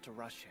try not to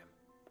rush him.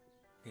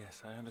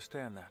 Yes, I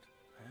understand that.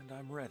 And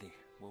I'm ready.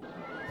 We'll...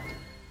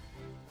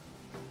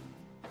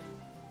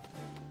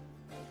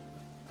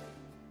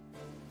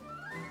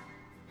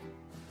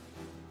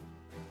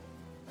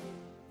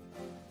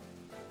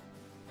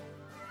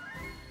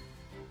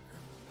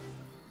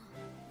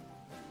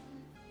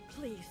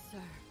 Please, sir.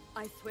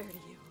 I swear to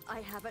you,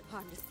 I haven't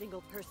harmed a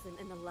single person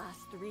in the last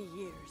 3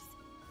 years.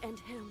 And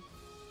him,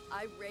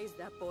 I raised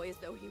that boy as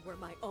though he were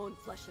my own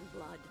flesh and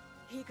blood.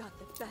 He got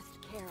the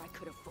best care I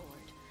could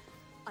afford.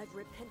 I've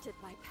repented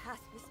my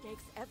past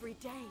mistakes every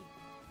day.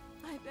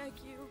 I beg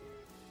you.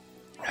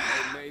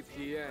 May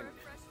PN.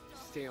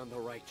 Stay on the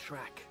right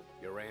track.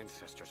 Your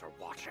ancestors are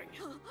watching.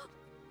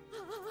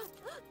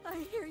 I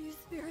hear you,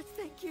 spirits.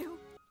 Thank you.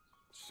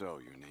 So,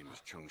 your name is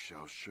Chung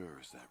Xiao Shi,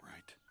 is that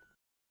right?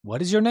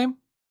 What is your name?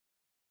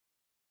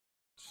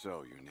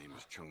 So, your name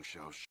is Chung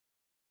Xiao Shi.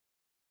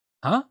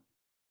 Huh?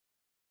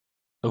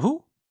 Who?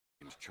 Your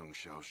name is Chung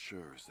Xiao Shi,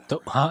 is that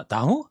right? Huh?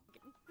 Who?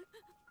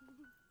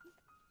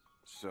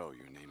 So,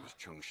 your name is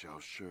Chung Xiao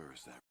Shi,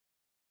 is that right?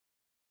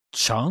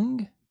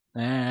 Chung?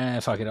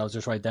 Fuck it, I'll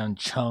just write down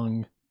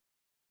Chung.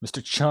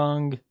 Mr.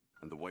 Chung.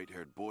 And the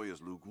white-haired boy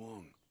is Lu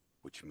Guang,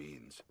 which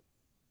means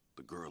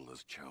the girl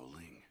is Chao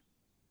Ling.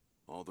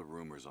 All the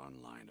rumors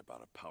online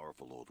about a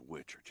powerful old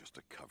witch are just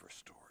a cover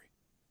story.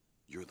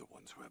 You're the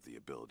ones who have the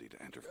ability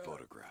to enter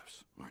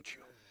photographs, aren't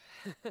you?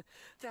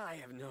 I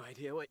have no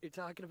idea what you're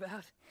talking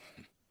about.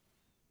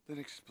 Then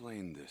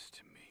explain this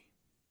to me.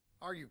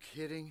 Are you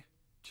kidding?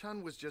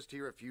 Chun was just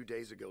here a few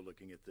days ago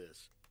looking at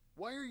this.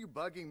 Why are you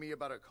bugging me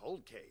about a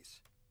cold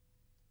case?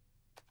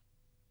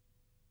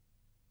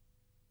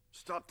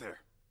 Stop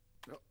there.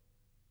 No.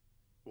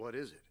 What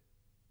is it?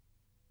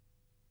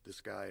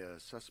 This guy a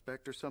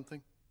suspect or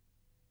something?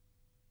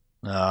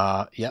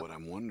 Yeah. What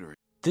I'm wondering...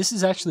 This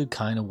is actually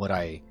kind of what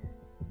I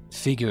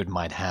figured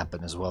might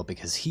happen as well,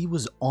 because he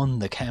was on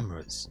the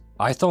cameras.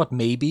 I thought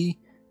maybe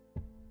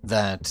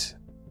that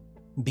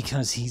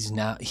because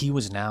he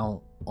was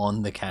now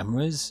on the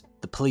cameras,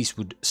 the police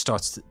would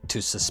start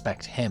to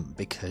suspect him,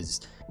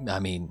 because, I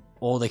mean,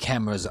 all the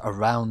cameras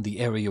around the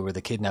area where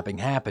the kidnapping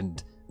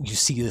happened, you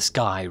see this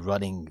guy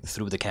running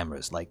through the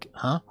cameras. Like,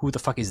 huh? Who the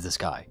fuck is this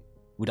guy?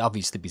 Would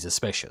obviously be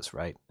suspicious,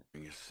 right?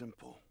 It's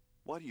simple.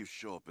 Why do you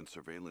show up in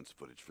surveillance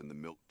footage from the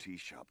milk tea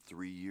shop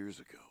 3 years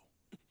ago?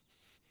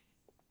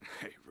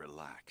 Hey,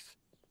 relax.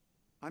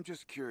 I'm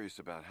just curious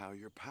about how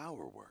your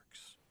power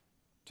works.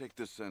 Take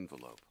this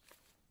envelope.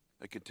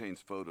 It contains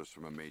photos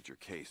from a major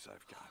case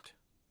I've got.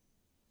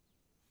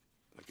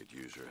 I could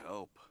use your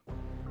help.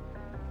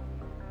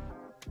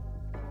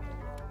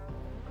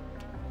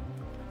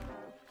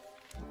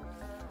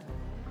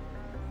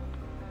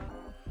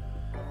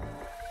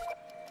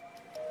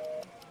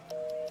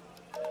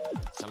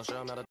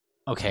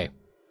 Okay,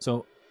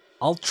 so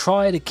I'll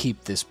try to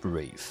keep this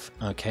brief,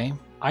 okay?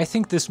 I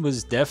think this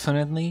was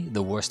definitely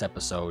the worst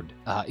episode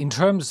in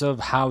terms of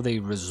how they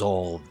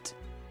resolved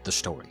the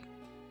story,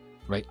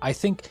 right? I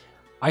think,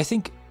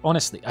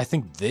 honestly, I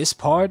think this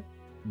part,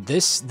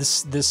 this,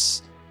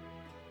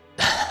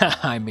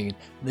 I mean,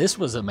 this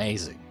was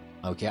amazing,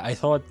 okay? I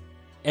thought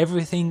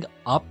everything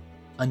up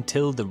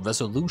until the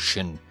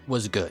resolution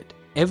was good.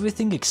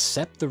 Everything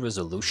except the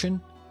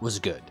resolution was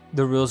good.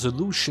 The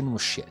resolution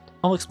was shit.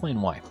 I'll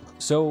explain why.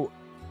 So,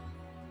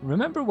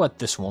 remember what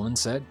this woman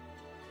said?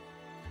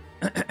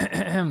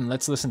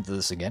 Let's listen to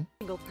this again.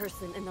 Single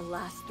person in the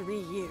last 3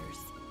 years.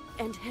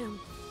 And him,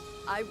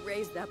 I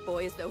raised that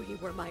boy as though he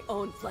were my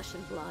own flesh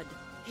and blood.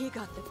 He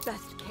got the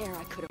best care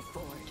I could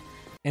afford.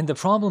 And the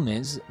problem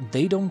is,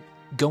 they don't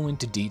go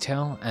into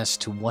detail as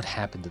to what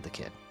happened to the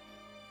kid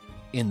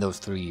in those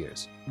 3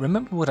 years.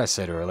 Remember what I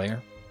said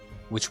earlier?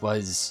 Which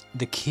was,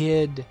 the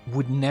kid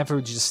would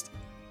never just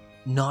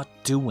not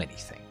do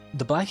anything.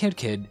 The black-haired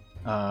kid,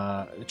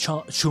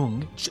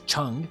 Chung,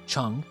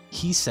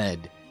 he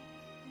said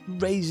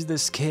raise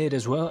this kid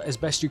as well as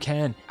best you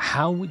can.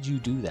 How would you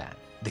do that?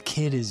 The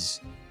kid is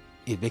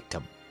a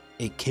victim,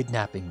 a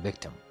kidnapping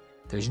victim.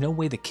 There's no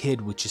way the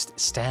kid would just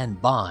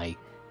stand by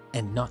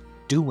and not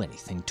do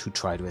anything to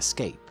try to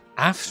escape.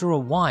 After a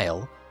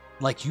while,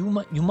 like you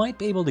might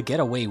be able to get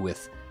away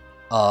with,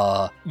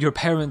 your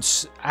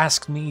parents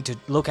asked me to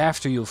look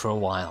after you for a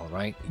while,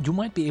 right? You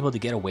might be able to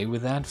get away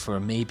with that for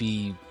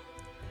maybe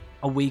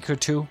a week or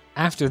two.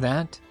 After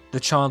that, the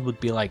child would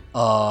be like,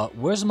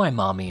 where's my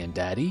mommy and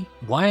daddy?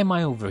 Why am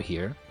I over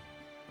here?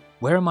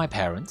 Where are my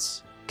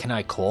parents? Can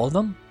I call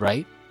them,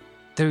 right?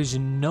 There's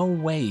no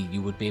way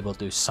you would be able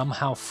to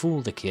somehow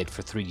fool the kid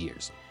for 3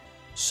 years.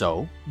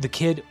 So, the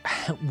kid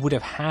would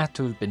have had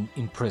to have been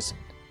imprisoned.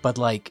 But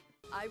like...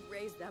 I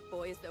raised that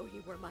boy as though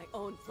he were my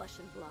own flesh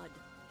and blood.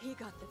 He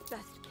got the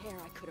best care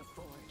I could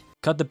afford.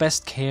 Got the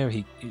best care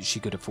she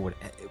could afford.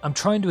 I'm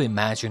trying to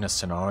imagine a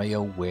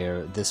scenario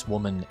where this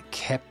woman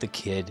kept the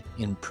kid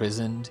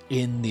imprisoned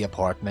in the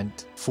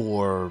apartment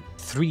for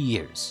 3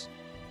 years.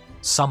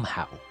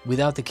 Somehow.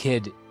 Without the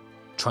kid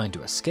trying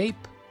to escape.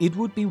 It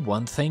would be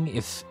one thing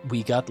if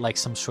we got like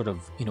some sort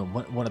of, you know,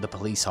 one of the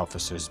police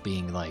officers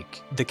being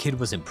like, the kid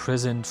was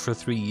imprisoned for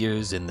 3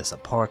 years in this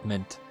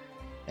apartment,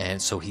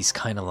 and so he's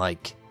kind of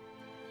like,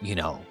 you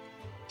know,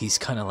 he's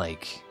kind of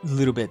like a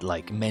little bit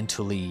like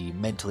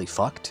mentally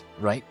fucked,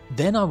 right?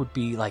 Then I would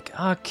be like,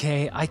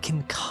 okay, I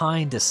can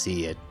kind of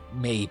see it,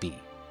 maybe,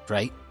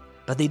 right?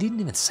 But they didn't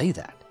even say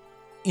that.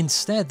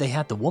 Instead, they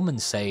had the woman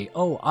say,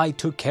 oh, I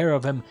took care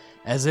of him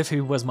as if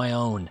he was my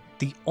own.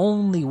 The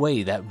only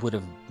way that would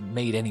have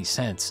made any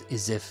sense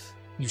is if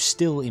you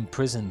still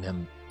imprisoned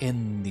him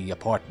in the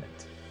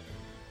apartment.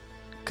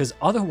 Because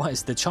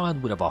otherwise, the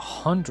child would have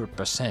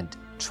 100%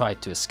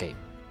 tried to escape.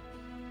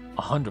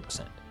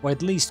 100%. Or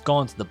at least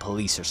gone to the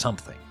police or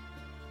something.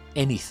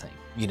 Anything,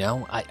 you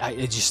know?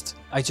 I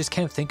just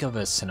can't think of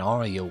a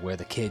scenario where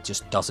the kid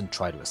just doesn't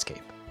try to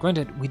escape.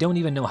 Granted, we don't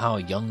even know how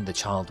young the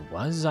child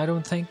was, I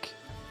don't think.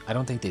 I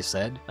don't think they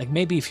said. Like,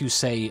 maybe if you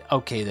say,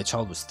 okay, the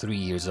child was 3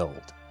 years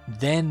old,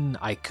 then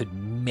I could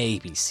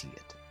maybe see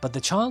it. But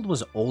the child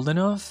was old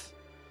enough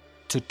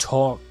to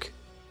talk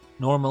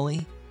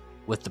normally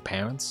with the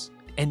parents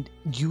and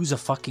use a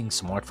fucking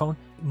smartphone.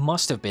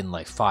 Must have been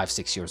like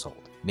 5-6 years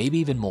old, maybe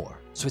even more.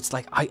 So it's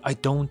like, I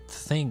don't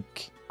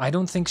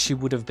think she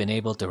would have been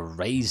able to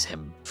raise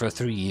him for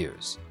 3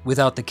 years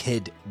without the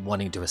kid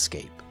wanting to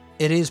escape.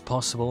 It is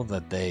possible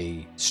that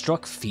they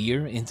struck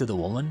fear into the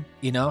woman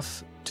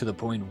enough to the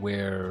point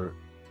where,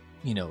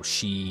 you know,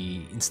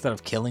 she, instead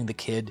of killing the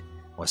kid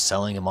or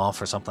selling him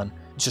off or something,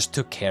 just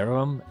took care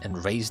of him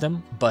and raised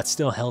him, but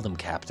still held him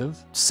captive,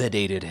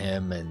 sedated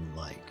him and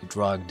like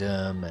drugged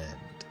him and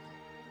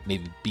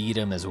maybe beat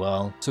him as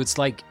well. So it's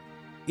like,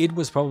 it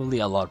was probably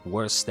a lot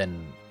worse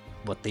than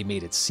what they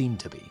made it seem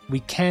to be. We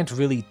can't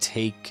really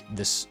take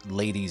this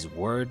lady's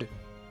word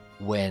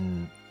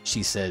when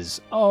she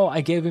says, oh,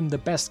 I gave him the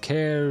best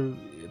care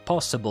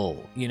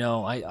possible. You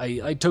know,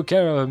 I took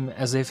care of him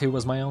as if he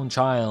was my own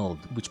child,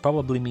 which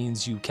probably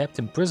means you kept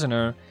him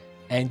prisoner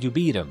and you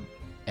beat him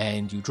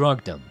and you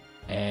drugged him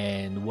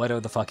and whatever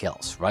the fuck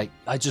else, right?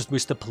 I just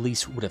wish the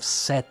police would have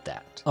said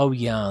that. Oh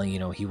yeah, you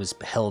know, he was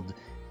held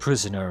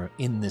prisoner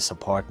in this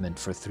apartment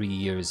for 3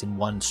 years, in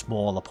one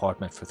small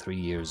apartment for 3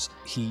 years.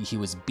 He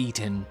was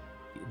beaten.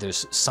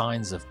 There's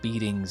signs of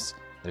beatings.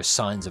 There's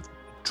signs of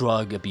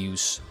drug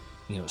abuse.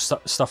 You know,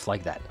 stuff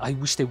like that. I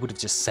wish they would have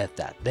just said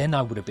that. Then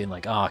I would have been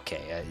like, oh,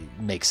 okay,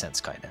 it makes sense,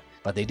 kind of.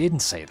 But they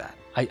didn't say that.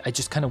 I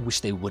just kind of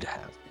wish they would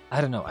have.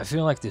 I don't know. I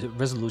feel like the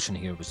resolution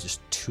here was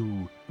just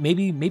too...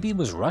 Maybe it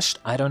was rushed.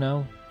 I don't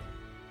know.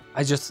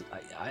 I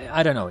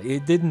don't know.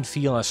 It didn't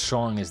feel as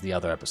strong as the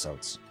other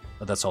episodes.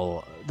 But that's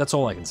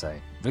all I can say.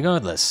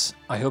 Regardless,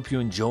 I hope you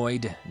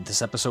enjoyed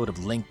this episode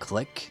of Link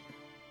Click.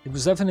 It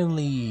was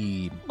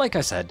definitely... Like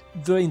I said,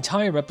 the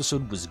entire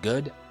episode was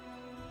good.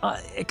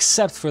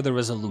 Except for the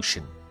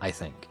resolution, I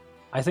think.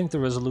 I think the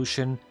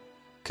resolution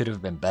could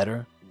have been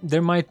better.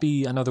 There might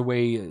be another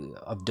way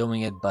of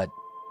doing it, but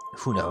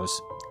who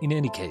knows. In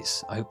any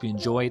case, I hope you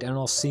enjoyed, and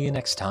I'll see you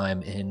next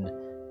time in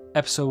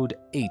episode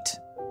 8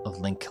 of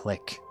Link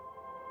Click.